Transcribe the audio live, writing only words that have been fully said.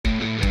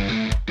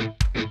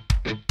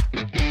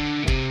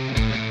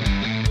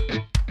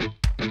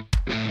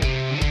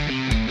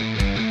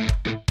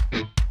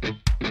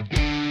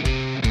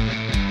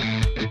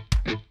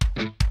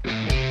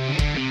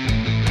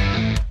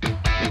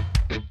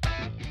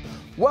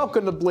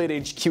Welcome to Blade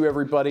HQ,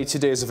 everybody.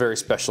 Today is a very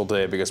special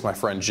day because my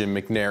friend Jim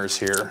McNair is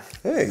here.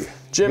 Hey,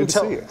 Jim, good to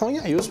see you. Oh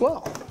yeah, you as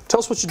well. Tell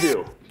us what you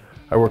do.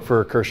 I work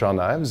for Kershaw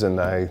Knives, and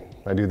I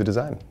do the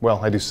design. Well,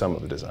 I do some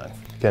of the design.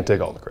 Can't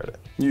take all the credit.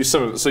 You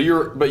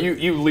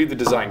lead the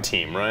design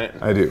team, right?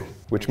 I do,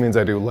 which means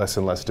I do less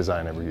and less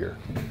design every year.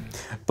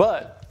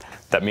 But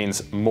that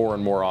means more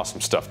and more awesome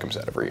stuff comes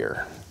out every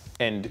year.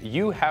 And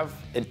you have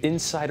an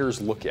insider's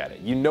look at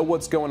it. You know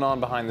what's going on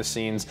behind the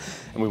scenes,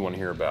 and we want to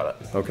hear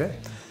about it. Okay.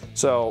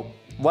 So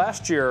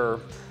last year,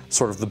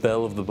 sort of the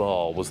belle of the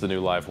ball was the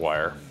new live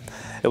wire,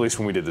 at least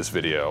when we did this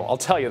video. I'll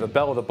tell you, the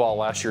belle of the ball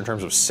last year in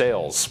terms of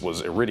sales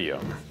was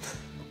Iridium.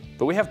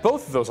 But we have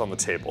both of those on the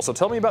table, so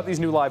tell me about these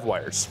new live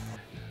wires.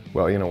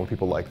 Well, you know, when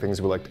people like things,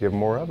 we like to give them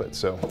more of it,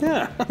 so.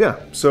 Yeah. Yeah,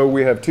 so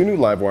we have two new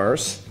live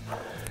wires,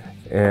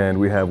 and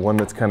we have one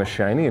that's kind of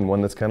shiny and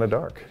one that's kind of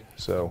dark.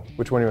 So,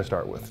 which one do you want to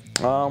start with?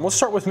 Let's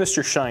start with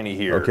Mr. Shiny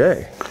here.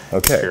 Okay,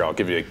 okay. Here, I'll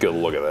give you a good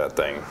look at that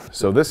thing.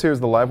 So this here is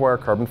the live wire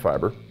carbon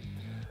fiber,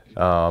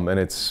 and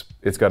it's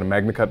got a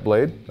MagnaCut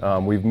blade.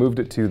 We've moved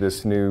it to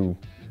this new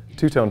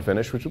two-tone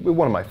finish, which will be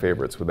one of my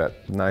favorites with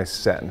that nice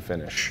satin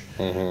finish.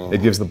 Mm-hmm.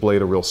 It gives the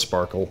blade a real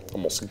sparkle.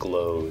 Almost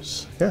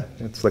glows. Yeah,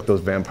 it's like those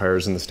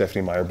vampires in the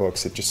Stephanie Meyer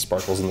books. It just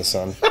sparkles in the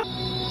sun.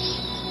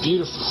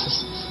 Beautiful.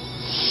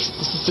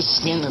 This is the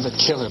skin of a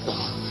killer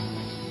bone.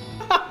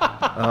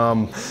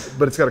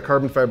 But it's got a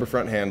carbon fiber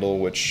front handle,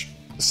 which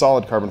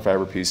solid carbon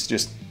fiber piece,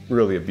 just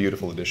really a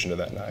beautiful addition to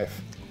that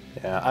knife.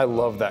 Yeah, I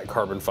love that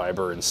carbon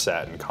fiber and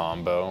satin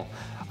combo.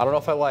 I don't know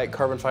if I like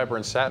carbon fiber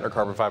and satin or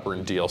carbon fiber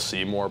and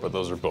DLC more, but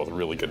those are both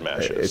really good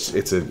matches.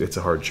 It's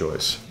a hard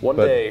choice. One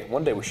day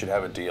we should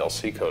have a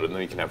DLC code, and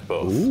then you can have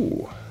both.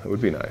 Ooh, that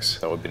would be nice.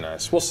 That would be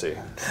nice. We'll see.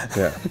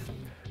 Yeah.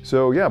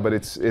 So yeah, but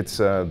it's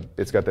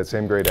got that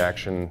same great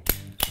action,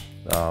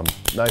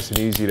 nice and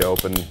easy to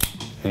open,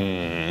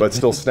 but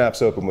still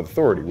snaps open with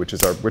authority, which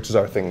is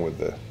our thing with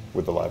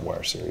the live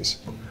wire series.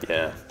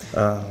 Yeah.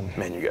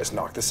 Man, you guys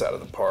knocked this out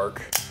of the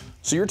park.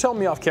 So you were telling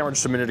me off camera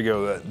just a minute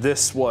ago that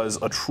this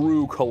was a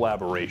true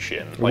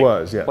collaboration. It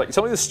was, yeah. Like,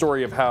 tell me the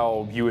story of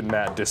how you and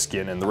Matt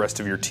Diskin and the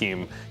rest of your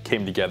team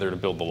came together to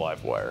build the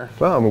live wire.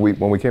 Well, I mean,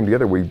 when we came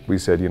together, we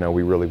said, you know,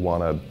 we really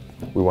want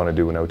to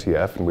do an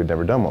OTF, and we'd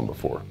never done one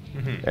before.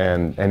 Mm-hmm.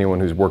 And anyone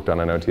who's worked on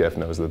an OTF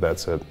knows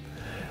that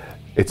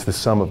it's the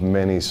sum of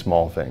many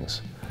small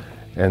things.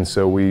 And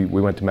so we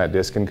went to Matt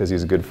Diskin because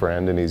he's a good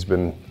friend, and he's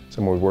been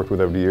someone we've worked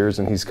with over the years,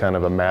 and he's kind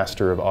of a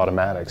master of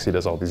automatics. He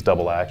does all these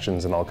double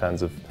actions and all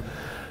kinds of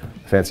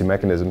fancy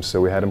mechanisms, so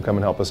we had him come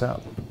and help us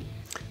out.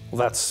 Well,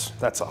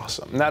 that's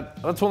awesome. And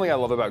that's one thing I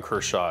love about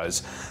Kershaw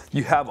is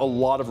you have a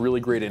lot of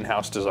really great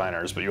in-house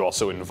designers, but you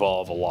also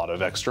involve a lot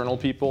of external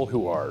people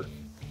who are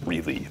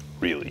really,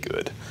 really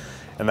good.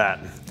 And that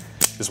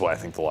is why I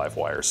think the live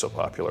wire is so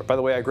popular. By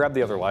the way, I grabbed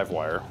the other live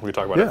wire. We can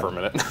talk about it for a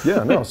minute.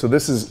 Yeah, no. So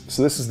this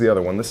is the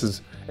other one. This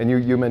is, and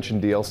you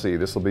mentioned DLC.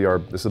 This will be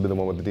the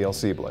one with the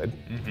DLC blade.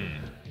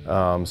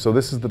 Mm-hmm. So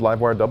this is the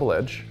live wire double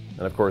edge,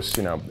 and of course,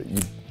 you know,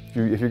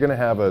 if you're going to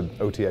have a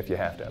OTF, you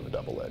have to have a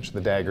double edge.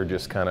 The Dagger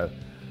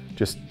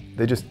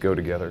they just go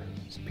together.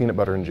 It's peanut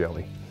butter and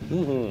jelly.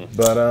 Mm-hmm.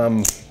 But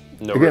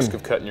no risk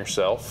of cutting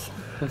yourself.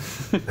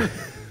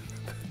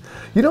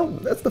 You know,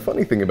 that's the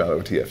funny thing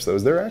about OTFs, though,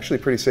 is they're actually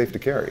pretty safe to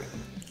carry.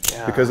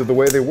 Yeah. Because of the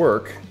way they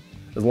work.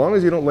 As long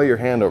as you don't lay your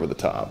hand over the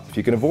top, if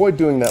you can avoid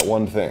doing that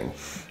one thing,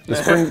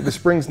 the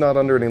spring's not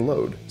under any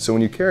load. So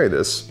when you carry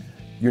this,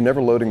 you're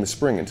never loading the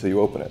spring until you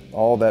open it.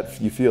 All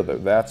that you feel,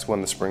 that's when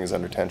the spring is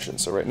under tension.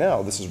 So right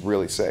now, this is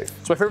really safe.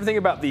 So my favorite thing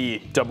about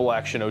the double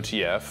action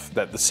OTF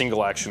that the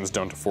single actions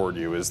don't afford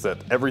you is that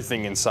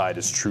everything inside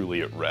is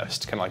truly at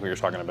rest, kind of like we were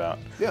talking about.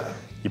 Yeah.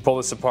 You pull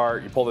this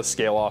apart, you pull this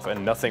scale off,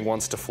 and nothing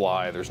wants to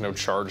fly. There's no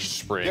charged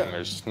spring. Yeah.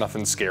 There's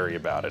nothing scary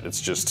about it.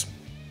 It's just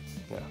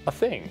a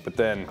thing. But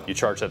then you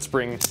charge that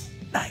spring,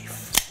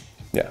 knife.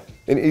 Yeah,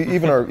 and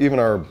even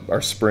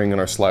our spring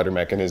and our slider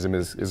mechanism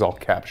is all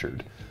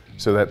captured.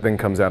 So that thing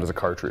comes out as a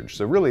cartridge.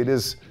 So really it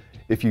is,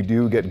 if you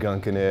do get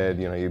gunk in it,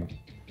 you know,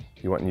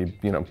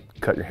 you know,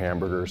 cut your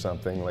hamburger or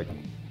something, like,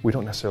 we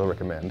don't necessarily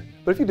recommend.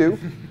 But if you do,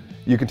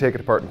 you can take it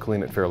apart and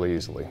clean it fairly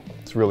easily.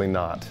 It's really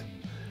not.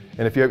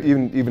 And if you have,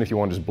 even if you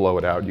want to just blow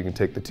it out, you can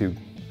take the two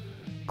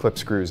clip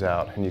screws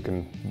out and you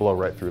can blow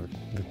right through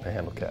the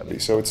handle cavity.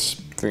 So I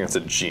think that's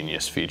a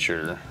genius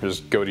feature.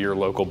 Just go to your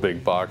local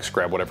big box,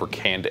 grab whatever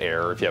canned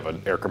air, if you have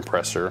an air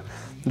compressor,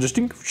 just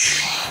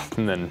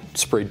and then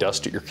spray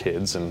dust at your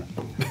kids, and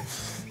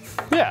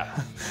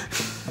yeah.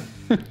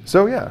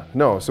 So yeah,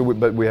 no.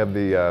 But we have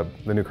the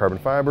new carbon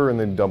fiber and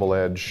the double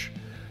edge,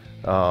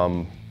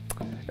 and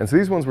so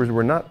these ones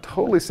we're not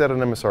totally set on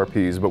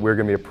MSRPs, but we're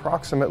going to be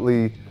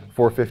approximately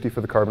 $450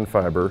 for the carbon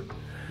fiber,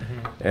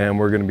 and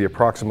we're going to be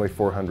approximately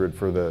 $400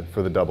 for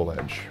the double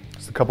edge.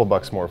 It's a couple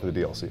bucks more for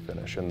the DLC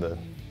finish, and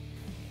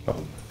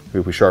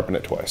we sharpen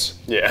it twice.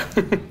 Yeah.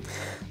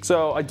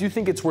 So I do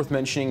think it's worth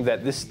mentioning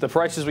that the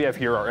prices we have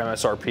here are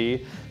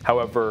MSRP.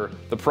 However,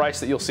 the price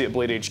that you'll see at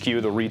Blade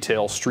HQ, the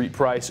retail street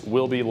price,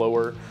 will be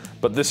lower,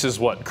 but this is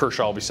what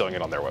Kershaw will be selling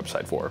it on their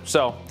website for.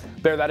 So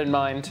bear that in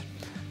mind.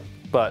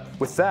 But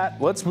with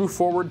that, let's move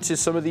forward to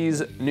some of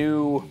these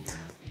new.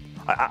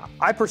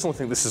 I personally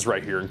think this is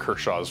right here in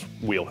Kershaw's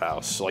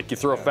wheelhouse. Like, you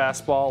throw a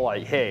fastball,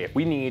 like, hey,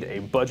 we need a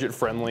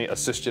budget-friendly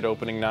assisted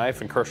opening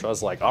knife, and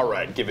Kkershaw's like, all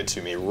right, give it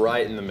to me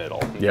right in the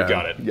middle. Yeah. You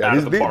got it. Yeah, out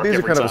of the park these are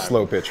every kind of a time.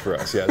 slow pitch for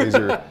us. Yeah, these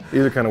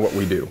are kind of what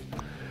we do.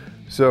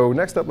 So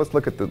next up, let's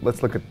look at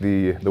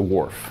the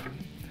Wharf.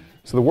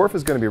 So the Wharf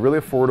is going to be really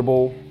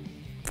affordable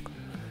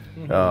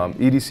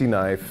EDC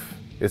knife.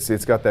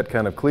 It's got that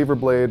kind of cleaver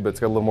blade, but it's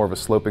got a little more of a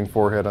sloping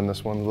forehead on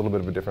this one, a little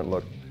bit of a different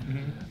look.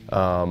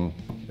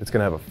 It's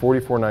going to have a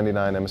 $44.99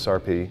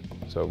 MSRP,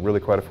 so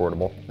really quite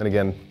affordable. And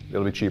again,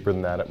 it'll be cheaper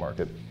than that at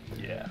market.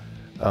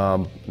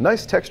 Yeah.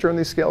 Nice texture on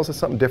these scales. It's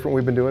something different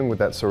we've been doing with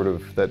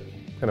that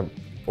kind of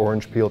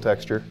orange peel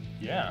texture.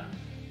 Yeah.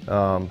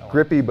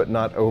 Grippy, but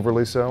not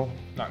overly so.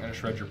 Not going to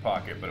shred your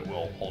pocket, but it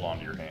will hold on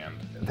to your hand.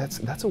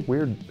 That's a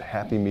weird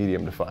happy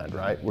medium to find,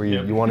 right? Where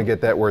you want to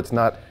get that where it's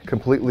not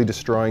completely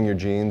destroying your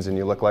jeans and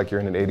you look like you're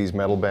in an 80s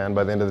metal band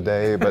by the end of the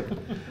day, but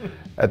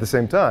at the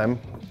same time,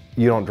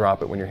 you don't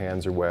drop it when your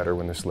hands are wet or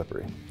when they're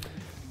slippery.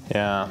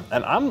 Yeah,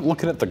 and I'm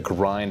looking at the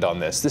grind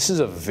on this. This is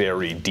a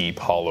very deep,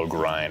 hollow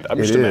grind. I'm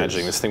just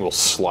imagining this thing will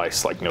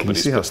slice like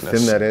nobody's business. Can you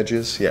see how thin that edge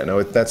is? Yeah,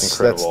 no, that's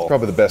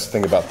probably the best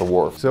thing about the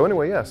Wharf. So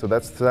anyway, yeah, so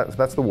that's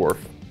the Wharf.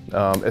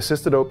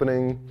 Assisted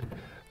opening.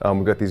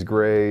 We've got these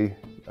gray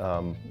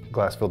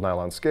glass-filled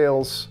nylon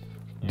scales.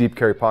 Deep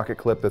carry pocket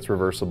clip that's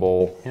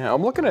reversible. Yeah,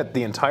 I'm looking at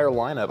the entire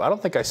lineup. I don't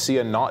think I see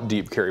a not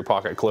deep carry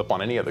pocket clip on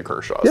any of the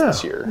Kershaws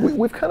this year.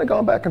 We've kind of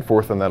gone back and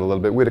forth on that a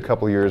little bit. We had a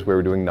couple years where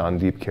we were doing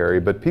non-deep carry,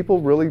 but people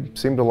really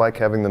seem to like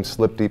having them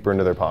slip deeper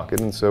into their pocket,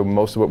 and so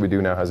most of what we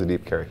do now has a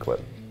deep carry clip.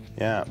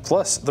 Yeah,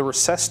 plus the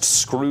recessed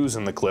screws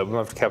in the clip, I'm gonna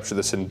have to capture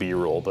this in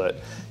B-roll, but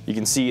you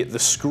can see the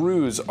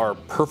screws are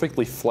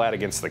perfectly flat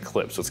against the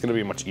clip, so it's gonna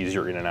be much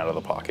easier in and out of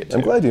the pocket too.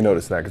 I'm glad you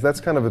noticed that, because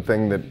that's kind of a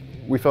thing that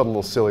we felt a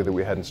little silly that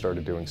we hadn't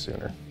started doing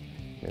sooner.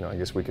 You know, I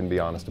guess we can be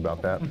honest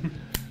about that.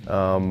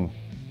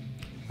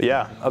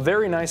 Yeah, a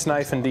very nice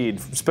knife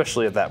indeed,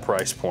 especially at that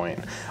price point.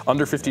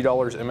 Under $50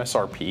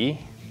 MSRP,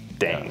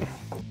 dang.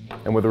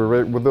 And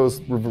with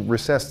those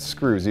recessed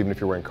screws, even if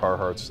you're wearing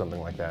Carhartts or something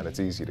like that, it's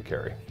easy to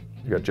carry.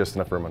 You got just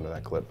enough room under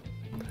that clip.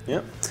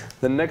 Yep.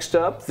 Then next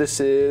up,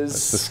 this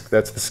is...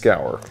 That's the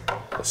Scour.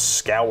 The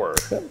Scour.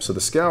 Yep. So the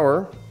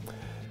Scour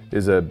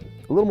is a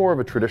little more of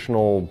a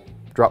traditional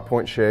drop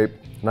point shape,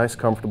 nice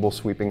comfortable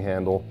sweeping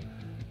handle.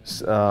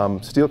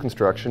 Steel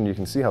construction, you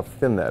can see how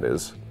thin that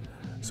is.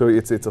 So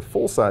it's a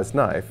full-size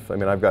knife. I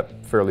mean, I've got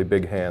fairly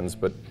big hands,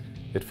 but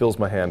it fills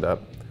my hand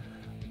up.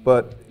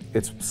 But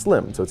it's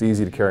slim, so it's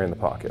easy to carry in the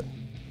pocket.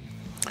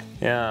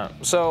 Yeah,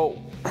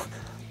 so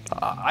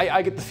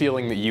I get the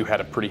feeling that you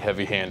had a pretty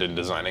heavy hand in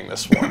designing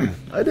this one.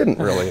 I didn't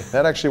really.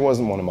 That actually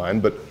wasn't one of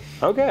mine, but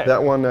okay.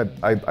 That one,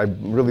 I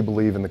really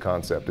believe in the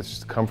concept. It's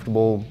just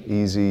comfortable,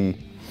 easy,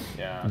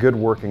 good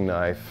working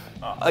knife.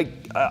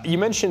 You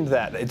mentioned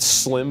that it's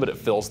slim, but it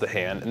fills the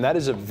hand, and that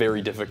is a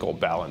very difficult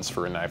balance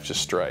for a knife to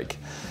strike.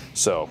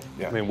 So,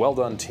 I mean, well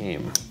done,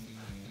 team.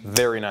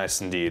 Very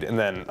nice indeed, and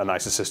then a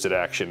nice assisted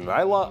action.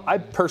 I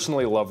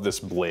personally love this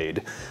blade.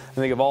 I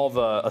think of all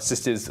the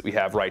assisteds that we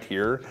have right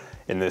here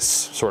in this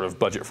sort of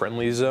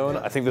budget-friendly zone,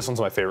 I think this one's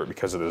my favorite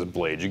because of this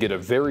blade. You get a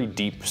very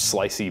deep,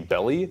 slicey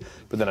belly,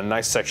 but then a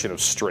nice section of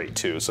straight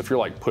too. So if you're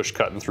like push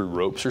cutting through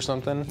ropes or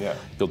something,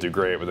 you'll do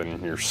great. But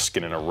then you're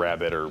skinning a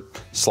rabbit or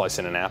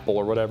slicing an apple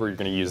or whatever, you're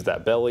going to use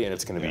that belly, and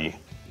it's going to be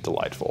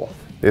delightful.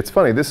 It's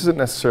funny, this isn't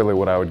necessarily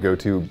what I would go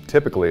to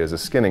typically as a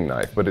skinning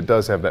knife, but it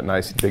does have that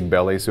nice big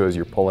belly, so as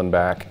you're pulling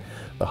back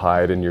the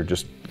hide and you're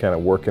just kind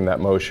of working that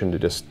motion to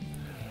just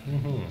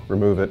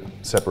remove it,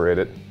 separate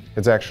it,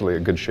 it's actually a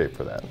good shape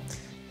for that.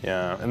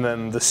 Yeah, and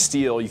then the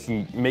steel, you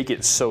can make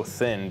it so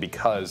thin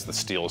because the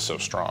steel is so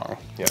strong.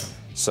 Yeah.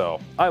 So,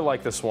 I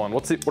like this one.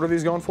 What are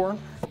these going for?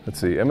 Let's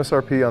see,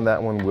 MSRP on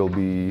that one will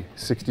be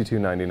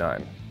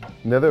 $62.99.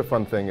 Another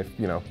fun thing, if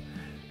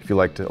you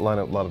like to, a lot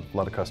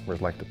of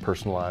customers like to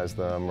personalize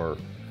them or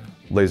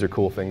laser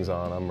cool things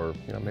on them, or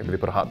maybe they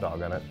put a hot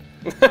dog on it.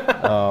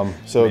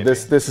 So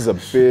this is a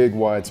big,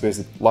 wide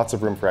space, lots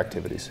of room for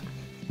activities.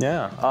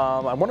 Yeah,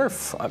 I wonder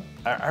if I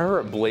remember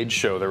at Blade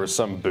Show there was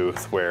some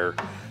booth where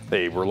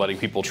they were letting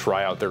people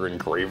try out their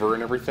engraver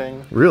and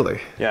everything.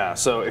 Really? Yeah.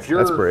 So if you're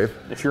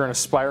an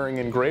aspiring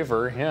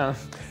engraver,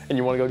 and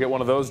you want to go get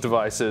one of those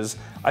devices,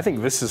 I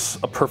think this is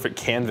a perfect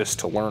canvas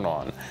to learn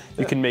on.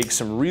 You can make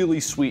some really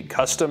sweet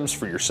customs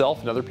for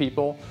yourself and other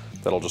people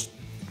that'll just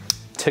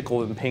tickle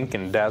them pink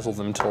and dazzle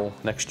them till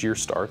next year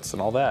starts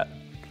and all that.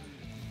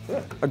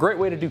 Yeah. A great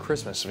way to do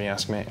Christmas, if you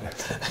ask me.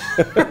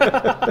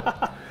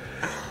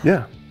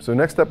 Yeah. So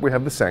next up we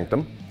have the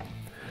Sanctum.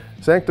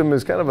 Sanctum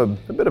is kind of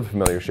a bit of a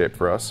familiar shape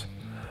for us,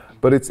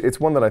 but it's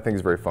one that I think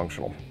is very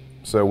functional.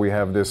 So we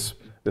have this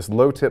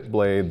low tip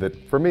blade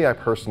that, for me,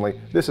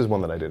 this is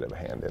one that I did have a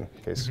hand in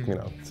case,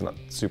 it's not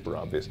super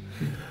obvious.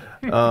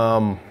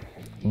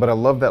 But I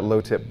love that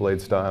low tip blade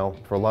style.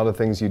 For a lot of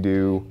things you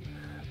do,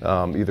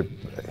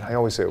 I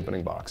always say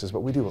opening boxes,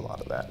 but we do a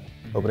lot of that.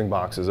 Opening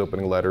boxes,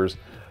 opening letters.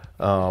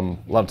 A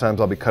lot of times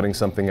I'll be cutting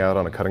something out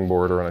on a cutting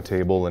board or on a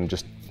table and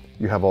just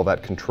you have all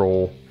that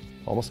control.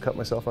 Almost cut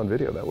myself on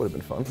video. That would have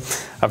been fun.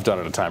 I've done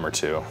it a time or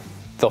two.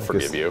 They'll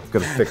forgive you.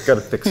 Got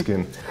a thick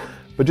skin.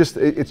 But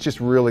it's just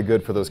really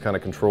good for those kind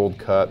of controlled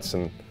cuts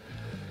and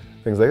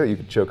things like that. You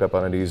could choke up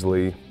on it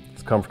easily.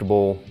 It's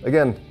comfortable.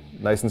 Again,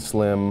 nice and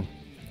slim,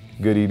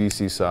 good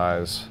EDC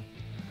size.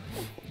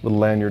 Little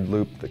lanyard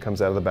loop that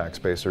comes out of the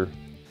backspacer.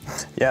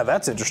 Yeah,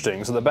 that's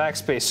interesting. So the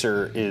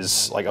backspacer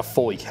is like a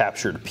fully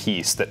captured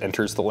piece that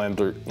enters the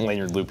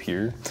lanyard loop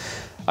here.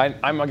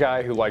 I'm a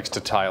guy who likes to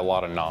tie a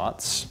lot of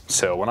knots.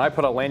 So when I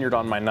put a lanyard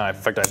on my knife,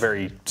 in fact, I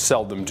very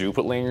seldom do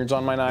put lanyards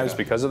on my knives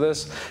because of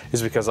this,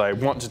 is because I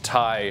want to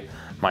tie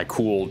my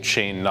cool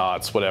chain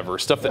knots, whatever,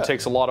 stuff that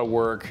takes a lot of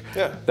work,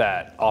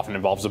 that often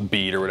involves a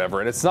bead or whatever.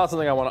 And it's not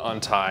something I want to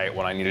untie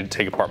when I need to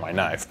take apart my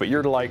knife. But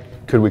you're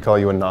like... Could we call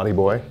you a naughty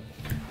boy?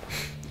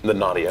 The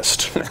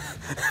naughtiest.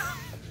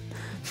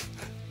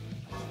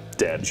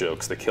 Dad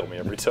jokes that kill me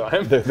every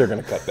time. They're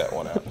going to cut that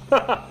one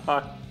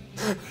out.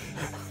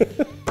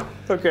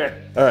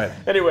 Okay. All right.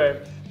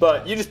 Anyway,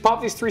 but you just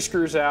pop these 3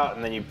 screws out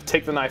and then you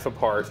take the knife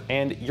apart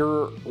and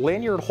your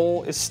lanyard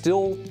hole is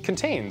still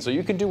contained. So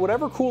you can do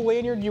whatever cool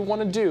lanyard you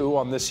want to do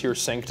on this here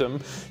sanctum.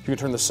 You can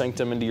turn the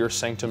sanctum into your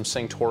sanctum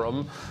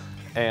sanctorum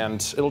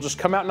and it'll just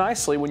come out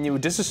nicely when you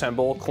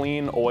disassemble,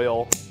 clean,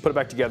 oil, put it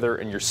back together,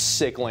 and your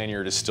sick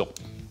lanyard is still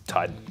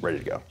tied, ready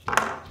to go.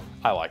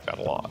 I like that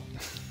a lot.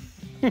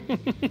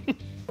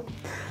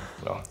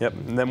 Yep,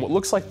 and then what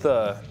looks like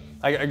the,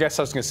 I guess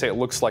I was going to say it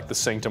looks like the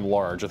Sanctum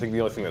Large. I think the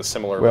only thing that's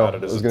similar about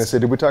it is... I was going to say,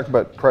 did we talk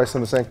about price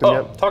on the Sanctum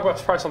yet? Talk about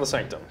the price on the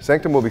Sanctum.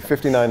 Sanctum will be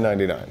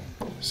 $59.99.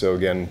 So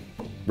again,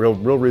 real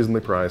reasonably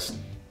priced,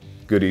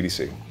 good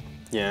EDC.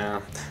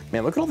 Yeah.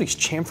 Man, look at all these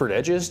chamfered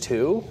edges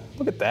too.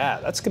 Look at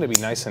that. That's going to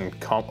be nice and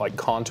like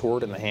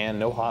contoured in the hand,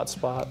 no hot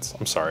spots.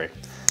 I'm sorry.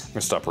 I'm going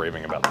to stop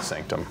raving about the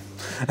Sanctum.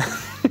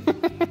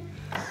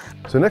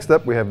 So next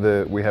up, we have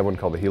one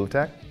called the Heel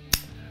Attack.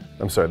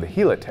 I'm sorry, the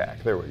Heel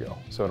Attack. There we go.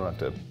 So I don't have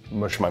to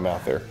mush my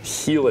mouth there.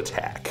 Heel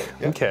Attack.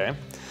 Yep. Okay.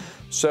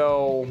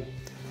 So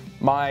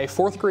my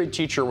 4th grade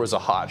teacher was a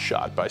hot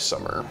shot by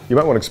summer. You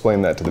might want to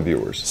explain that to the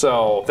viewers.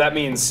 So that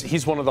means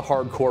he's one of the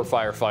hardcore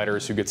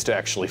firefighters who gets to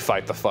actually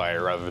fight the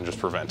fire rather than just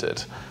prevent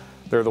it.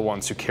 They're the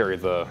ones who carry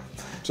the...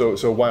 So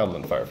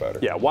wildland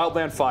firefighter. Yeah,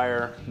 wildland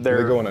fire. Do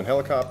they go on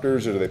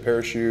helicopters or do they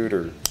parachute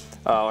or...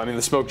 I mean,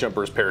 the smoke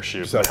jumpers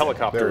parachute. The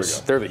helicopters,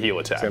 they're the Heel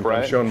Attack,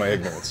 right? I'm showing my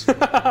ignorance.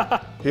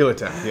 Heel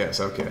Attack, yes,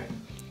 okay.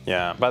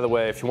 Yeah, by the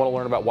way, if you want to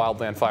learn about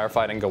wildland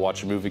firefighting, go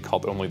watch a movie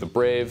called Only the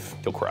Brave.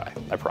 You'll cry,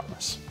 I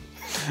promise.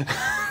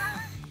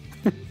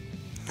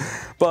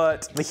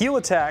 But the Heel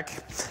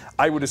Attack,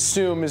 I would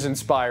assume, is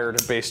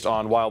inspired based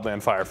on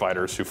wildland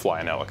firefighters who fly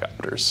in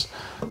helicopters.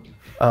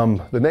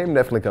 The name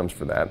definitely comes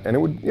for that, and it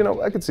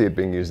would, I could see it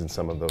being used in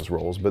some of those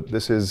roles, but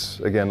this is,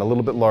 again, a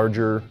little bit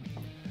larger,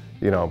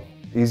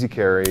 easy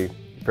carry,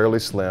 fairly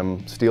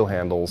slim, steel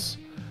handles.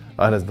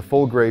 It has the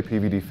full gray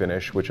PVD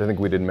finish, which I think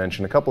we did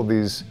mention. A couple of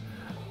these,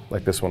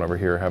 like this one over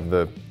here, have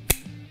the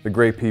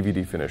gray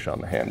PVD finish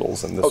on the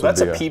handles. And this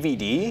that's a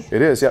PVD?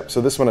 It is, yep. So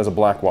this one has a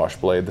black wash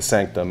blade, the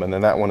Sanctum, and then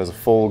that one is a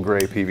full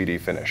gray PVD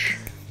finish.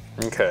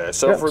 Okay,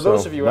 so for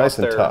those of you nice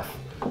out and there tough.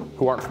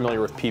 Who aren't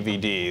familiar with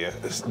PVD,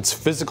 it's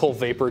physical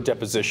vapor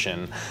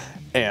deposition,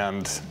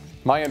 and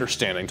my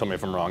understanding, tell me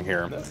if I'm wrong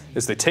here,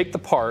 is they take the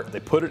part, they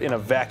put it in a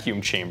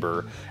vacuum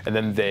chamber, and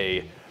then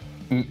they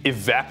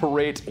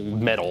evaporate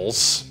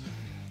metals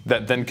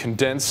that then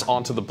condense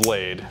onto the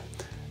blade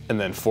and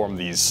then form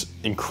these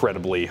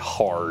incredibly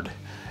hard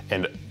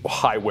and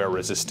high wear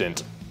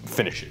resistant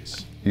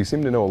finishes. You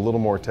seem to know a little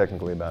more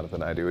technically about it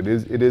than I do. It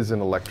is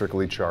an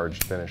electrically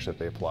charged finish that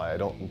they apply. I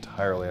don't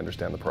entirely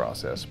understand the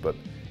process, but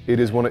it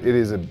is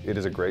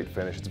a great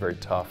finish. It's very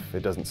tough.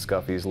 It doesn't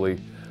scuff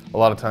easily. A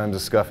lot of times the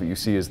scuff that you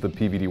see is the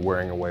PVD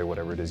wearing away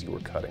whatever it is you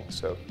were cutting.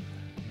 So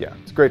yeah,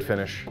 it's a great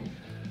finish.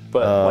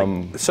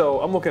 But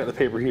so I'm looking at the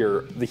paper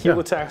here. The Heel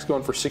Attack's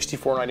going for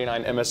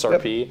 $64.99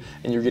 MSRP,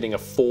 and you're getting a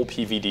full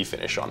PVD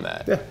finish on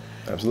that. Yeah,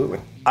 absolutely.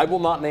 I will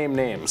not name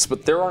names,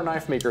 but there are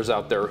knife makers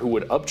out there who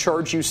would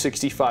upcharge you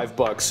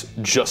 $65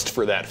 just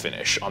for that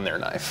finish on their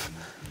knife.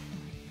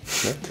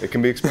 Yeah, it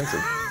can be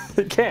expensive.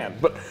 It can,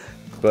 but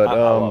I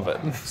love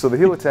it. So the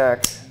Heel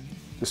Attack,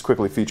 just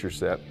quickly, feature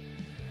set.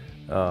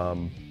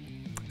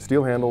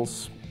 Steel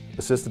handles,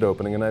 assisted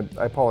opening, and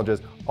I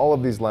apologize, all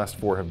of these last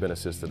 4 have been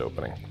assisted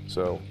opening.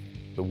 So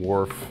the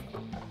Wharf,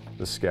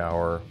 the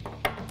Scour,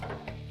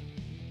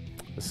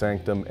 the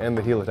Sanctum, and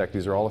the Heel Attack,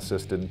 these are all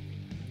assisted.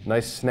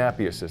 Nice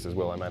snappy assist as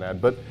well, I might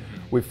add. But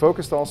we've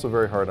focused also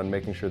very hard on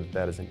making sure that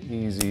that is an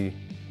easy,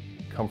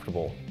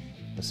 comfortable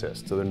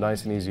assist. So they're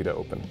nice and easy to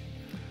open.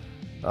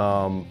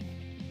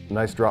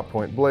 Nice drop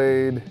point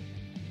blade,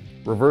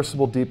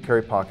 reversible deep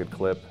carry pocket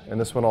clip, and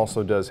this one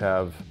also does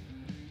have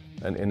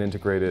an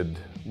integrated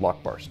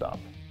lock bar stop,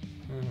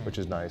 which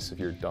is nice if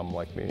you're dumb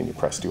like me and you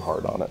press too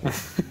hard on it.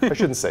 I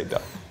shouldn't say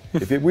dumb.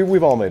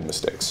 We've all made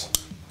mistakes.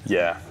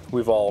 Yeah,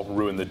 we've all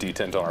ruined the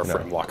detent on our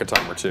frame lock a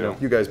time or two.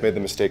 You guys made the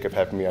mistake of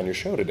having me on your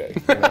show today.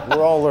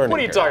 We're all learning.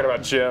 What are you talking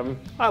about, Jim?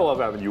 I love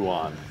having you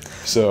on.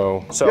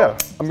 So So, yeah,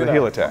 I'm the gonna-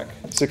 heel attack,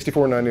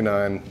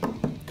 $64.99,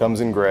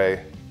 comes in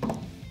gray.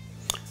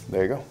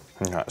 There you go.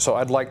 Okay, so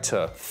I'd like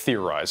to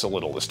theorize a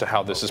little as to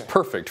how this is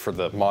perfect for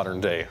the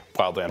modern day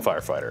wildland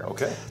firefighter.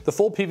 Okay. The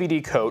full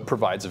PVD coat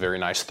provides a very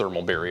nice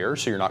thermal barrier,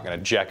 so you're not going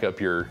to jack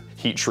up your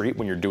heat treat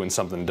when you're doing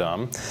something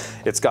dumb.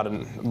 It's got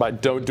by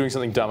doing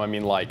something dumb, I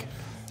mean like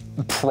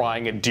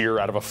prying a deer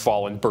out of a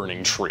fallen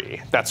burning tree,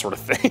 that sort of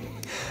thing.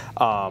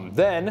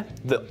 Then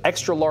the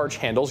extra large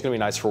handle is going to be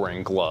nice for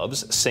wearing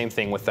gloves. Same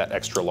thing with that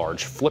extra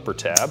large flipper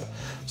tab.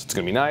 So it's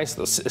going to be nice.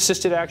 The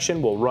assisted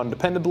action will run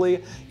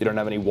dependably. You don't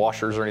have any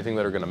washers or anything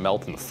that are going to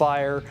melt in the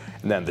fire.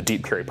 And then the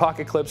deep carry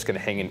pocket clip is going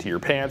to hang into your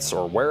pants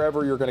or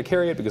wherever you're going to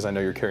carry it, because I know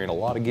you're carrying a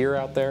lot of gear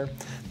out there.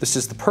 This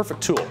is the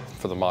perfect tool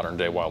for the modern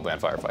day wildland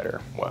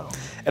firefighter. Wow.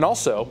 And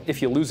also,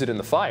 if you lose it in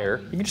the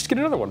fire, you can just get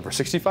another one for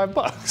 65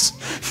 bucks.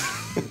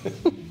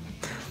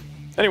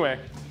 Anyway,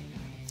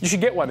 you should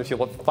get one if you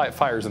fight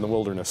fires in the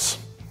wilderness.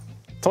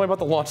 Tell me about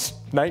the launch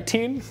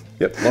 19?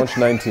 Yep, launch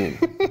 19.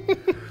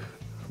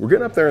 We're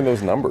getting up there in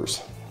those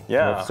numbers.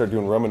 Yeah. We'll have to start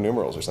doing Roman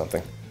numerals or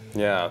something.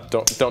 Yeah,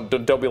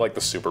 don't be like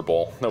the Super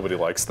Bowl. Nobody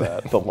likes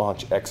that. The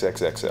launch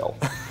XXXL.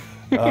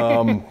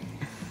 I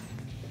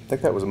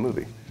think that was a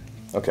movie.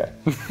 Okay.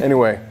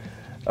 Anyway,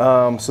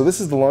 so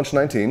this is the launch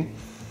 19.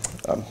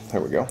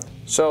 There we go.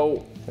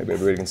 So, Maybe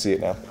everybody can see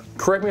it now.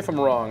 correct me if I'm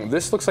wrong,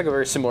 this looks like a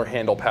very similar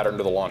handle pattern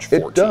to the launch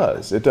 14. It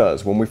does, it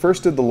does. When we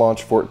first did the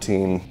launch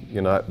 14,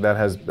 you know, that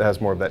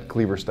has more of that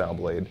cleaver style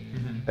blade.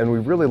 And we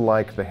really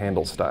like the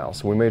handle style.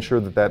 So we made sure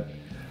that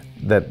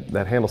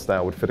handle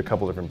style would fit a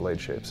couple different blade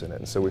shapes in it.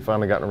 And so we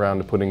finally gotten around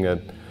to putting a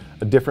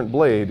different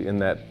blade in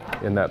that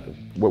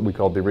what we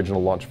called the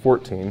original launch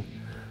 14.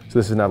 So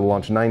this is now the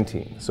launch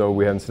 19. So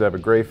we instead of a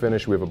gray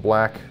finish, we have a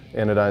black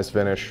anodized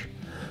finish,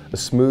 a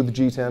smooth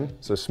G10,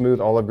 so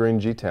smooth olive green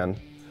G10.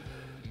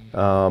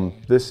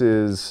 This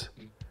is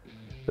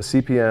a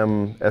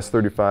CPM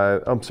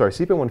S35, I'm sorry,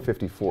 CPM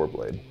 154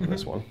 blade in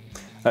this one.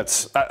 That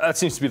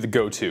seems to be the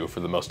go-to for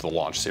the most of the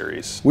launch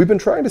series. We've been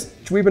trying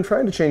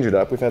to change it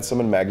up. We've had some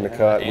in Magna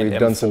Cut. And We've M4,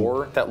 done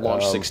some that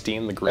launch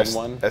 16, the green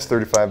one.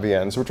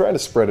 S35VN. So we're trying to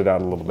spread it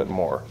out a little bit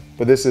more.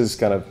 But this is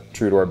kind of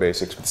true to our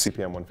basics with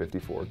CPM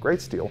 154.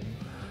 Great steel,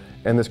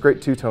 and this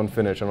great two-tone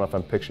finish. I don't know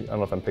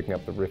if I'm picking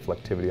up the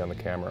reflectivity on the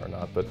camera or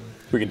not, but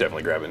We can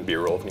definitely grab it in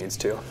B-roll if needs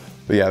to.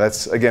 yeah,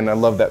 that's again. I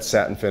love that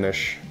satin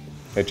finish.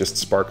 It just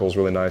sparkles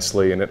really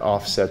nicely, and it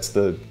offsets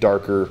the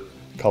darker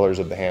colors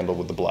of the handle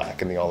with the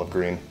black and the olive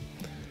green.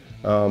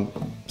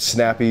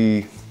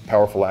 Snappy,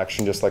 powerful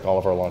action, just like all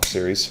of our launch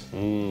series.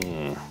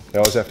 You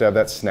always have to have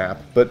that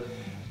snap, but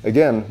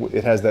again,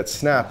 it has that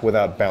snap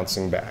without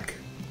bouncing back.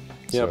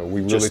 So Yep,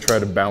 we really just- try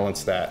to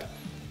balance that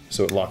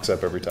so it locks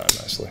up every time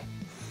nicely.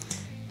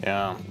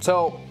 Yeah.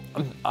 So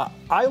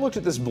I looked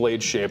at this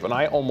blade shape and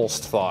I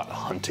almost thought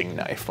hunting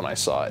knife when I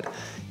saw it,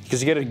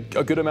 because you get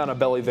a good amount of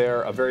belly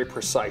there, a very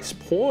precise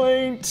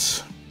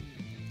point.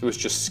 It was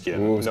just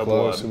skin, Ooh, it was no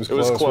close. blood. It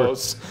was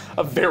close.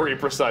 A very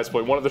precise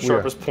point. One of the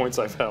sharpest points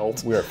I've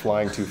held. We are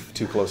flying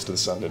too close to the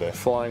sun today.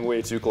 Flying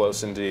way too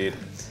close indeed.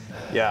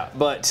 Yeah,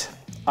 but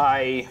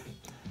I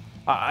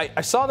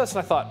saw this and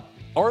I thought,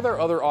 are there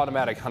other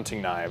automatic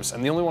hunting knives?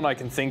 And the only one I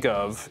can think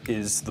of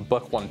is the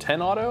Buck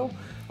 110 Auto,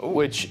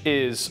 which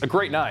is a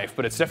great knife,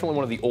 but it's definitely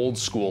one of the old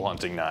school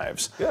hunting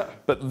knives. Yeah.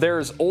 But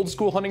there's old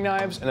school hunting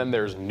knives and then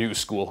there's new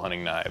school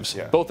hunting knives.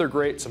 Yeah. Both are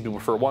great. Some people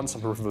prefer one, some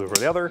people prefer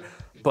the other,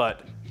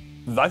 but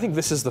I think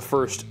this is the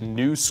first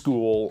new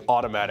school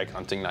automatic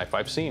hunting knife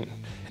I've seen.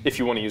 If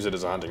you want to use it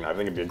as a hunting knife, I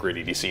think it'd be a great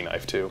EDC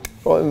knife too.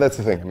 Well, and that's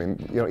the thing. I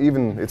mean, you know,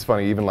 even it's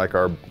funny. Even like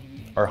our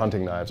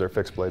hunting knives, our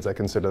fixed blades, I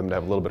consider them to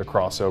have a little bit of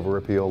crossover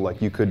appeal.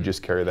 Like you could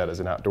just carry that as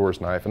an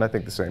outdoors knife, and I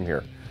think the same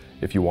here.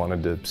 If you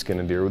wanted to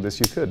skin a deer with this,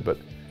 you could, but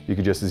you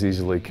could just as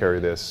easily carry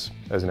this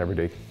as an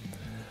everyday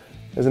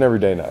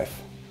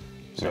knife.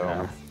 So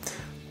Yeah.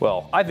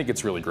 Well, I think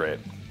it's really great.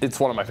 It's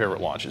one of my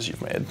favorite launches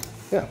you've made.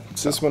 yeah,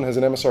 so this one has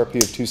an MSRP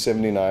of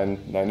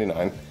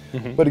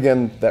 $279.99, but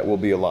again, that will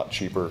be a lot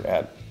cheaper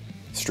at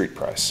street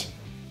price.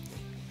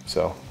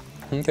 So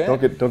Okay.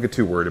 don't get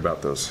too worried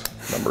about those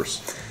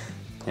numbers.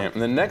 Yeah,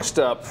 and then next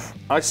up,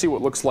 I see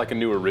what looks like a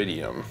new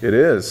Iridium. It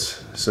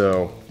is.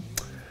 So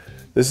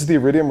this is the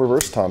Iridium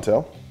Reverse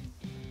Tonto.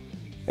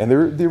 And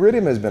the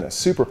Iridium has been a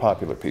super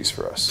popular piece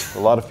for us. A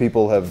lot of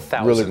people have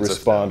Thousands really of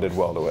responded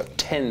well to it.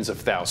 Tens of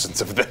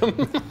thousands of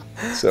them.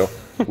 So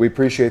we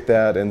appreciate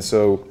that. And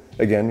so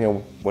again, you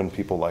know, when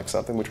people like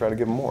something, we try to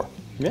give them more.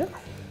 Yeah.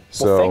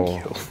 So, Well,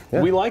 thank you.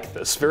 yeah. We like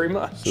this very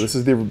much. So this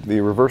is the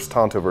Reverse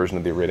Tonto version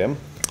of the Iridium.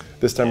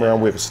 This time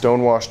around we have a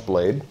stone-washed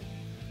blade,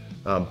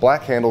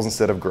 black handles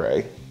instead of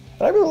gray.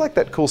 And I really like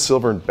that cool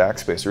silver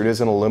backspacer. It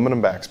is an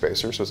aluminum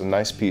backspacer, so it's a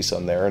nice piece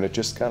on there, and it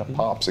just kind of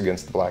pops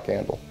against the black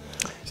handle.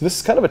 So this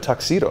is kind of a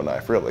tuxedo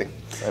knife, really.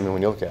 I mean,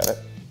 when you look at it.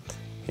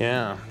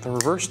 Yeah, the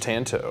reverse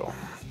Tanto.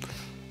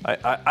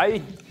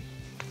 I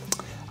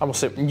will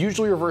say,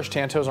 usually reverse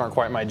Tantos aren't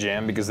quite my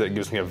jam because that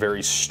gives me a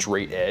very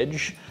straight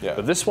edge. Yeah.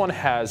 But this one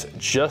has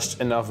just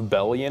enough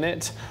belly in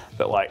it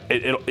that like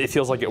it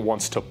feels like it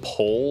wants to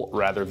pull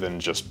rather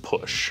than just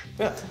push.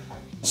 Yeah.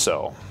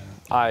 So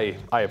I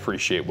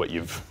appreciate what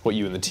you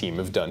and the team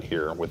have done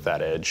here with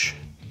that edge.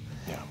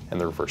 Yeah. And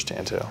the reverse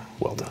tanto.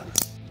 Well done.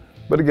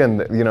 But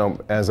again, you know,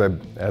 as I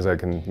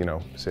can, you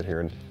know, sit here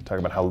and talk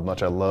about how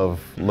much I love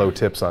low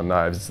tips on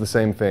knives, it's the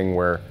same thing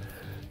where,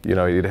 you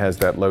know, it has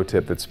that low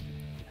tip that's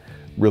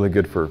really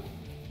good for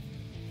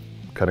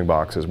cutting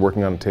boxes,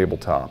 working on a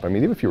tabletop. I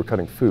mean, even if you were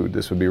cutting food,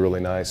 this would be really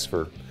nice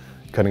for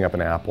cutting up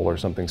an apple or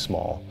something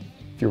small.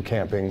 If you were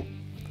camping.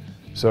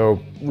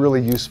 So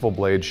really useful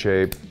blade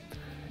shape,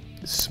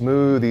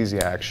 smooth, easy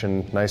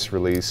action, nice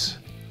release,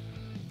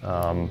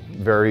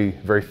 very,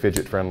 very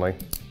fidget friendly.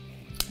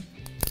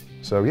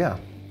 So yeah,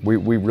 we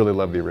really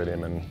love the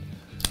Iridium, and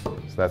so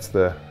that's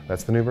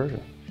the new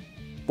version.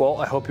 Well,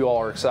 I hope you all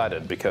are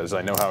excited, because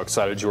I know how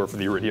excited you were for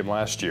the Iridium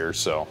last year.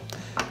 So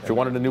if you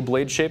wanted a new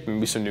blade shape and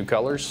maybe some new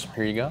colors,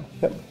 here you go.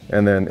 Yep.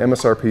 And then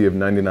MSRP of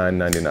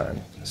 $99.99.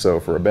 So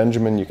for a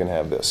Benjamin, you can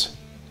have this.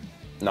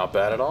 Not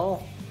bad at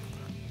all.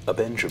 A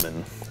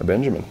Benjamin. A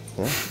Benjamin.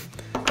 Yeah.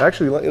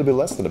 Actually, it'll be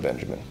less than a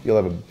Benjamin.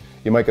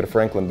 You might get a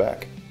Franklin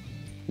back.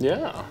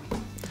 Yeah.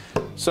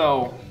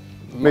 So.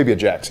 Maybe a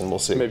Jackson, we'll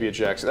see. Maybe a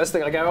Jackson. That's the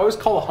thing, like, I always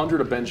call 100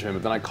 a Benjamin,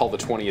 but then I call the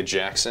 20 a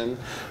Jackson.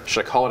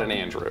 Should I call it an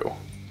Andrew?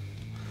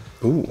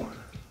 Ooh.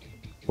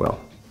 Well,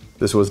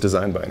 this was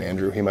designed by an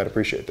Andrew. He might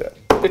appreciate that.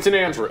 It's an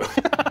Andrew.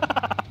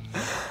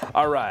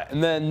 All right,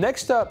 and then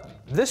next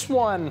up, this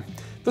one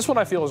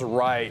I feel is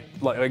right.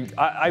 Like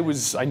I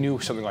knew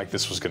something like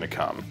this was gonna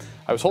come.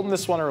 I was holding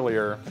this one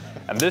earlier,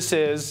 and this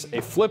is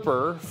a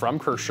flipper from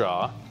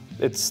Kershaw.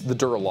 It's the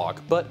Duralock,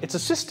 but it's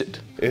assisted.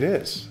 It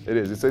is. It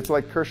is. It's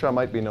like Kershaw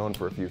might be known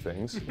for a few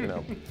things, you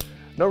know.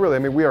 No, really. I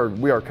mean, we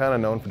are kind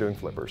of known for doing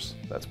flippers.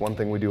 That's one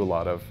thing we do a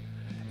lot of,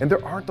 and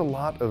there aren't a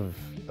lot of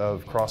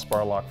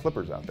crossbar lock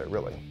flippers out there,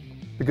 really,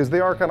 because they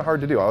are kind of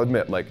hard to do. I'll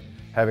admit, like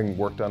having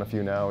worked on a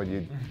few now,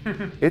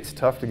 it's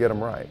tough to get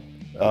them right.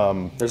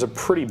 There's a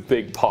pretty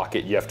big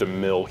pocket you have to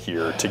mill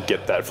here to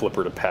get that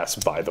flipper to pass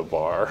by the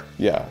bar.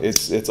 Yeah,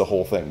 it's a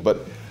whole thing.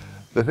 But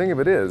the thing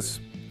of it is,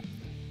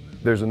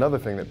 there's another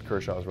thing that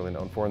Kershaw is really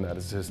known for, and that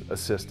is his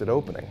assisted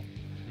opening.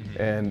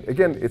 Mm-hmm. And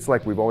again, it's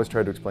like we've always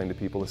tried to explain to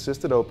people,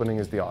 assisted opening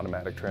is the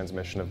automatic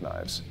transmission of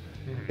knives.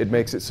 Mm-hmm. It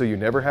makes it so you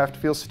never have to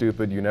feel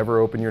stupid, you never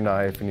open your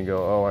knife and you go,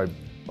 oh, I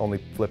only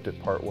flipped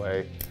it part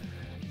way.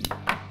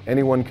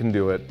 Anyone can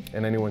do it,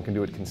 and anyone can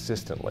do it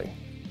consistently.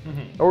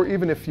 Mm-hmm. Or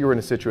even if you were in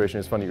a situation,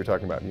 it's funny, you're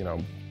talking about, you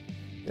know,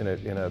 in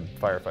a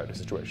firefighter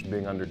situation,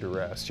 being under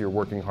duress, you're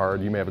working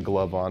hard, you may have a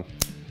glove on.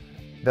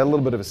 That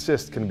little bit of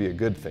assist can be a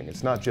good thing.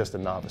 It's not just a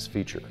novice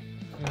feature.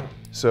 Mm.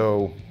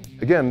 So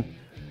again,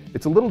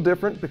 it's a little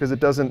different because it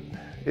doesn't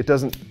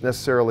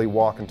necessarily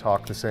walk and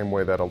talk the same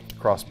way that a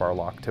crossbar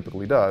lock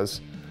typically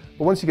does.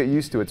 But once you get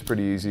used to it, it's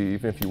pretty easy.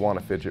 Even if you want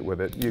to fidget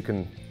with it, you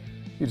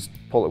just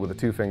pull it with the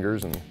 2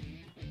 fingers and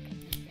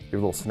give a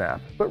little snap.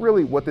 But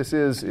really, what this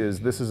is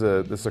this is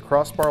a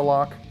crossbar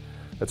lock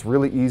that's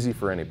really easy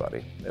for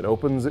anybody. It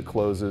opens, it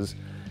closes,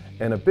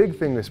 and a big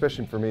thing,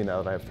 especially for me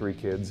now that I have 3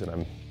 kids and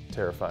I'm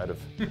terrified of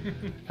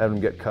having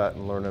them get cut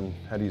and learning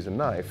how to use a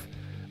knife.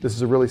 This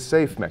is a really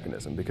safe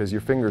mechanism because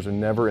your fingers are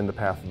never in the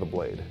path of the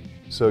blade.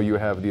 So you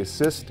have the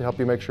assist to help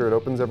you make sure it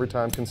opens every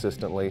time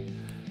consistently,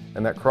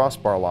 and that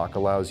crossbar lock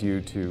allows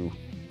you to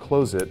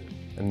close it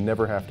and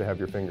never have to have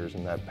your fingers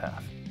in that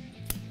path.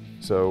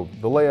 So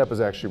the layup is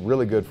actually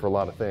really good for a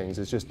lot of things.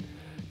 It just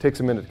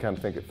takes a minute to kind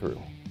of think it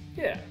through.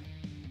 Yeah.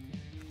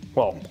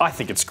 Well, I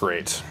think it's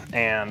great,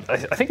 and I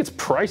think its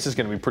price is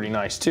going to be pretty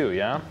nice too,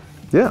 yeah?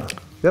 Yeah,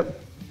 yep.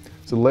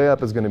 So the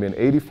layup is going to be an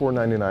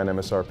 $84.99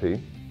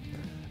 MSRP.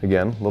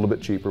 Again, a little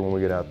bit cheaper when we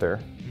get out there.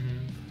 Mm-hmm.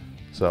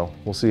 So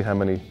we'll see how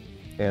many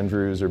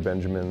Andrews or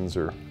Benjamins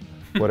or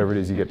whatever it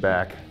is you get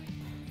back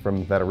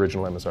from that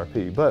original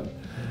MSRP. But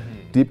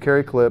deep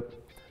carry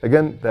clip,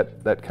 again,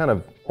 that kind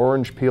of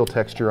orange peel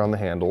texture on the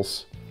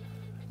handles.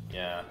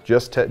 Yeah.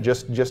 Just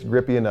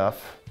grippy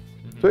enough.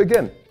 Mm-hmm. So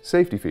again,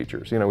 safety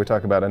features. You know, we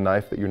talk about a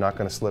knife that you're not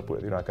going to slip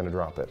with, you're not going to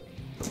drop it.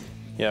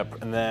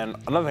 Yep, and then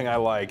another thing I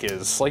like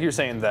is, like you're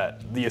saying,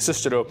 that the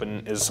assisted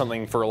open is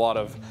something for a lot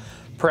of,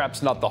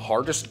 perhaps not the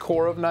hardest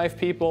core of knife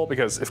people,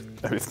 because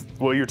if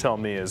what you're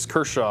telling me is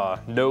Kershaw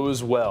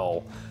knows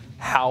well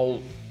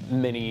how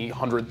many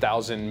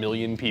 100,000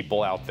 million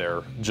people out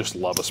there just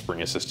love a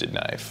spring assisted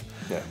knife.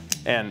 Yeah.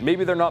 And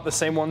maybe they're not the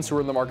same ones who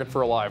are in the market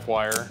for a live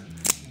wire,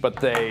 but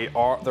there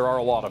are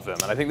a lot of them,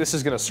 and I think this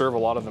is going to serve a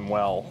lot of them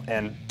well.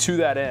 And to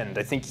that end,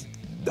 I think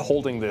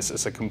holding this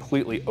as a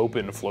completely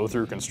open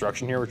flow-through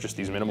construction here with just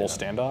these minimal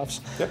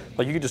standoffs,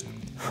 like you could just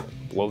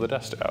blow the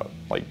dust out.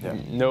 Like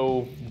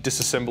no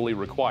disassembly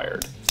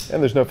required. And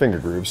there's no finger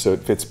grooves, so it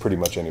fits pretty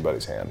much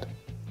anybody's hand.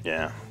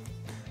 Yeah.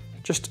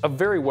 Just a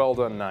very well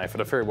done knife at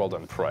a very well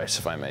done price,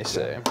 if I may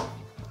say.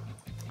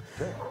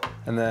 Okay.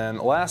 And then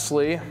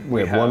lastly,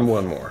 we have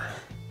one more.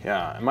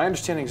 Yeah, and my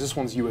understanding is this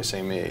one's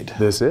USA made.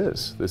 This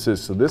is.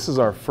 So this is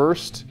our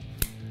first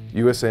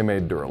USA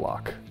made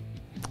Duralock.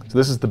 So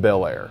this is the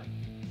Bel Air.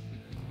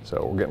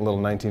 So we're getting a little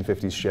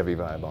 1950s Chevy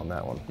vibe on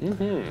that one.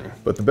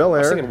 But the Bel Air.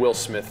 I was thinking Will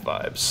Smith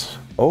vibes.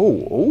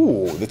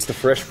 Oh, it's the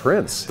Fresh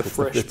Prince. The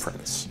Fresh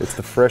Prince. It's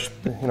the Fresh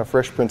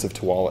Prince of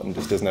Tualatin, and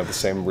just doesn't have the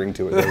same ring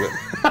to it, does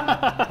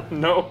it?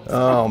 No.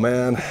 Oh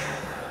man.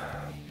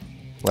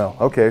 Well,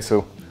 okay,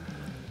 so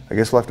I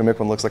guess we'll have to make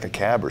one that looks like a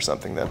cab or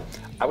something then.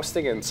 I was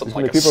thinking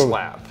something like a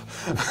slap.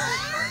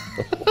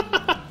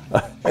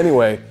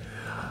 Anyway,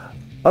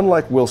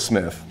 unlike Will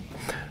Smith,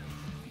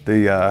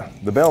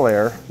 the Bel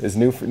Air is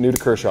new to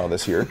Kershaw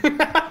this year.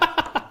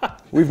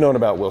 We've known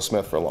about Will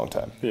Smith for a long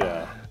time.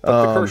 Yeah,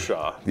 but the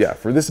Kershaw. Yeah,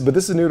 but this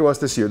is new to us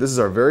this year. This is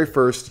our very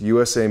first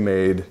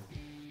USA-made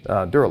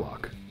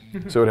Duralock.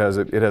 So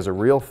it has a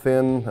real thin.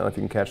 I don't know if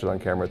you can catch it on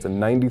camera. It's a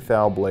 90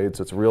 thou blade,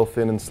 so it's real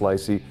thin and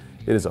slicey.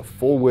 It is a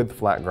full width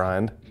flat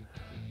grind.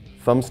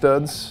 Thumb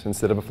studs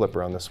instead of a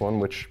flipper on this one,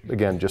 which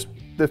again, just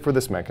for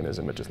this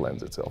mechanism, it just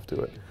lends itself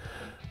to it.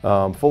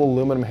 Full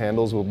aluminum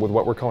handles with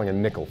what we're calling a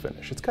nickel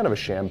finish. It's kind of a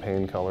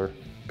champagne color,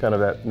 kind of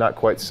that not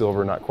quite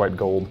silver, not quite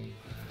gold.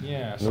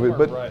 Yeah,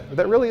 but right.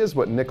 that really is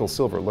what nickel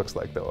silver looks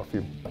like, though. If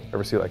you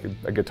ever see like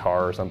a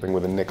guitar or something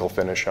with a nickel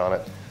finish on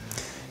it.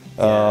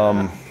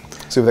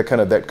 So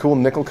that cool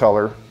nickel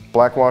color,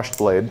 black washed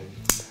blade,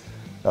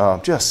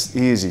 just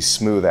easy,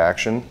 smooth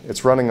action.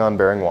 It's running on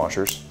bearing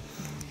washers.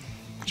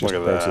 Just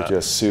Look at makes that. it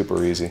just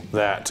super easy.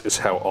 That is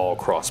how all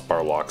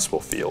crossbar locks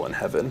will feel in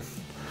heaven.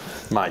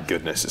 My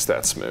goodness, is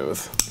that smooth.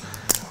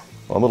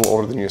 Well, I'm a little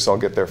older than you, so I'll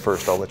get there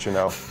first. I'll let you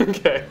know.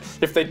 Okay.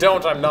 If they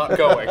don't, I'm not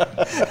going.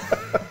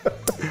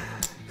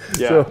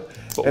 Yeah. So,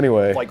 But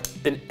anyway. like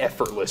an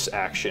effortless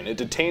action. It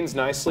detains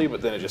nicely,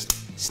 but then it just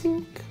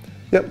snink.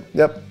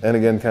 Yep. And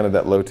again, kind of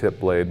that low tip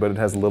blade, but it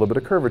has a little bit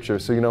of curvature.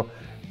 So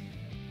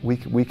we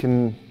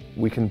can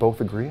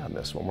both agree on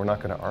this one. We're not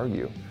going to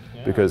argue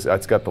because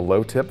it's got the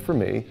low tip for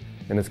me,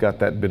 and it's got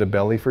that bit of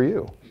belly for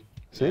you.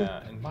 See?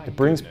 Yeah, and my It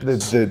brings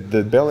goodness.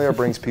 the Bel Air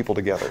brings people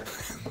together.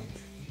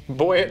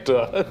 Boy, it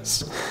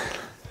does.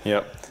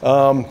 Yep.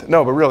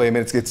 No, but really, I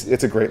mean,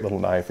 it's a great little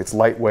knife. It's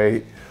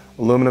lightweight,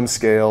 aluminum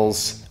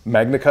scales,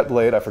 MagnaCut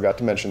blade. I forgot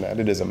to mention that.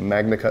 It is a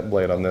MagnaCut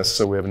blade on this,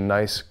 so we have a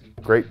nice,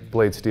 great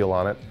blade steel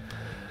on it.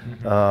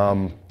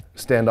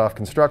 Standoff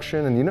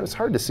construction, and it's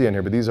hard to see in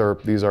here, but these are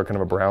kind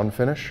of a brown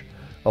finish,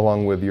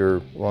 along with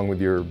your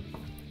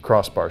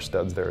crossbar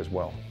studs there as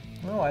well.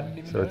 Oh, I didn't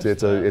even So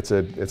notice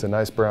that. it's a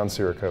nice brown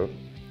Cerakote.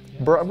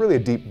 Really a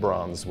deep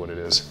bronze is what it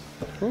is.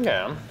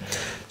 Okay.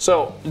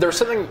 So there's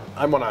something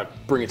I want to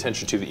bring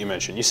attention to that you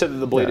mentioned. You said that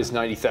the blade is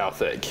 90 thou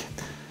thick.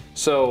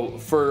 So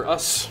for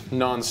us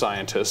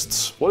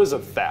non-scientists, what is a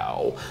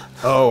thou?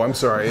 Oh, I'm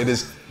sorry.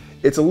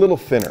 It's a little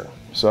thinner.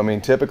 So I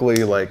mean,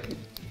 typically like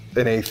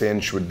an 1/8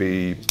 inch would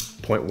be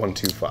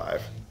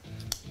 0.125.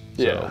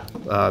 Yeah.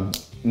 So,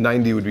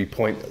 90 would be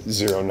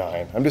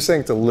 0.09. I'm just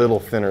saying it's a little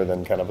thinner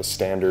than kind of a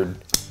standard.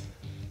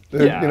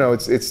 Yeah.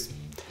 It's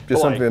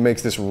just something that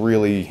makes this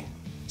really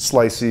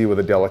slicey with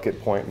a delicate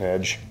point and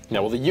edge.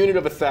 Now, well, the unit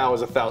of a thou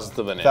is a thousandth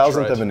of an inch,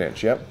 Thousandth right? of an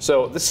inch, yep.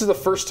 So this is the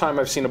first time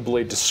I've seen a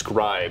blade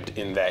described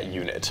in that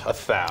unit, a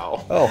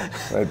thou. Oh,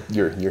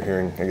 you're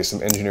hearing, I guess,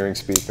 some engineering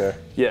speak there.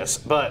 Yes,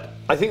 but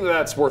I think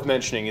that's worth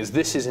mentioning is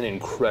this is an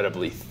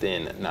incredibly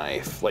thin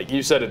knife. Like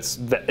you said, it's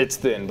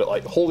thin, but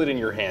like hold it in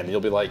your hand and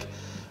you'll be like,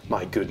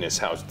 my goodness,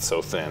 how is it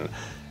so thin?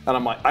 And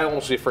I'm like, I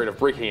almost be afraid of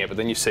breaking it, but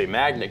then you say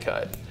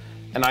MagnaCut.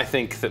 And I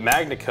think that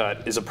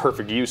MagnaCut is a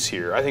perfect use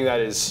here. I think that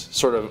is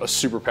sort of a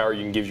superpower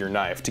you can give your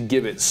knife, to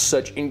give it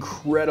such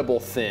incredible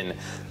thin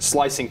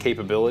slicing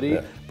capability,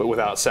 but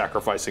without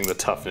sacrificing the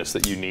toughness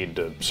that you need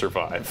to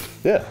survive.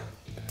 Yeah.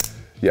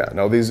 Yeah,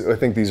 no, I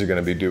think these are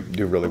going to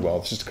do really well.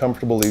 It's just a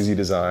comfortable, easy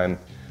design,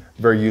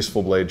 very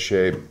useful blade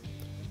shape,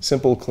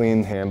 simple,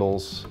 clean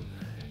handles,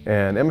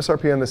 and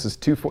MSRP on this is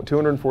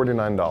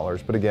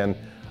 $249, but again,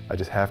 I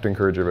just have to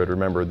encourage everybody to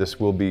remember this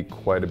will be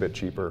quite a bit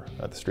cheaper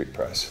at the street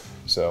price.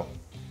 So,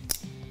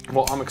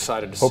 well, I'm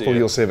excited to see it. hopefully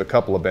you'll save a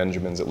couple of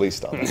Benjamins at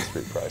least on that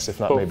street price, if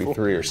not maybe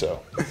 3 or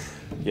so.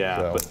 Yeah,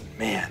 So. but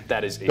man,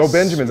 that is a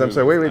Benjamins, I'm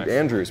sorry, wait, knife.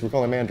 Andrews, we're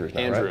calling them Andrews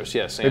now, Andrews,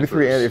 right? yes, Maybe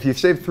 3, Andrews. if you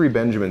saved 3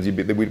 Benjamins,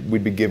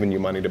 we'd be giving you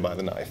money to buy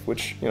the knife,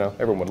 which,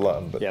 everyone would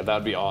love. But Yeah,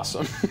 that'd be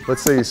awesome.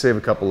 let's say you save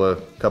a couple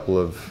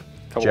of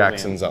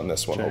Jacksons on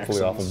this one,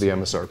 hopefully off of the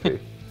MSRP.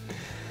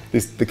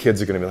 The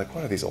kids are going to be like,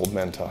 what are these old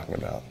men talking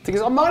about?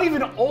 Because I'm not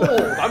even old.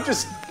 I'm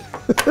just,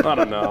 I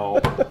don't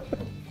know.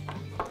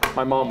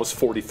 My mom was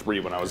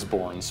 43 when I was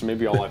born, so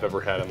maybe all I've ever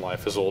had in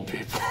life is old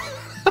people.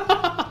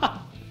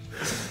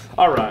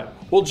 All right.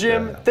 Well,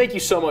 Jim, thank you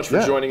so much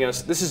for joining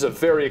us. This is a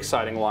very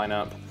exciting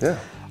lineup. Yeah.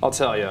 I'll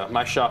tell you,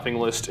 my shopping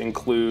list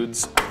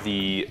includes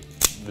the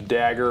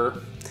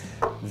Dagger,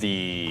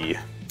 the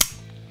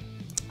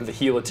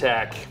Heel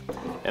Attack,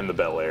 and the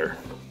Bel Air.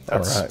 All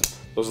right.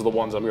 Those are the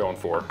ones I'm going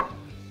for.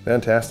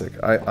 Fantastic.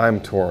 I'm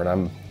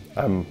torn.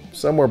 I'm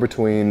somewhere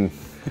between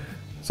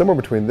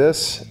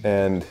this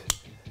and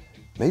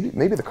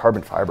maybe the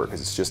carbon fiber, because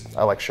it's just,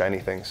 I like shiny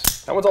things.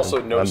 That one's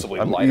also noticeably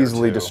I'm lighter,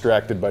 easily too.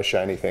 distracted by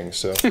shiny things,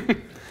 so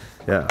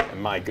yeah.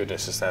 And my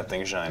goodness, is that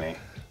thing shiny.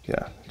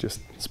 Yeah,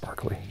 just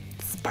sparkly.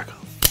 Sparkle.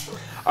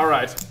 All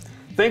right.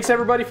 Thanks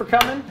everybody for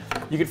coming.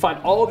 You can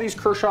find all of these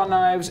Kershaw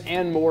knives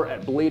and more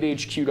at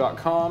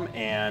bladehq.com,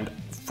 and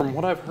from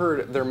what I've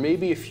heard, there may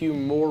be a few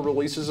more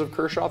releases of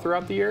Kershaw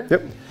throughout the year.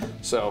 Yep.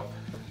 So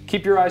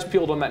keep your eyes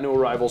peeled on that new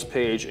arrivals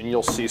page, and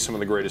you'll see some of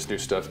the greatest new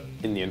stuff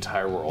in the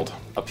entire world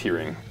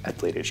appearing at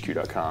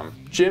bladehq.com.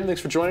 Jim,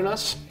 thanks for joining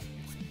us.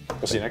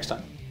 We'll see you next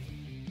time.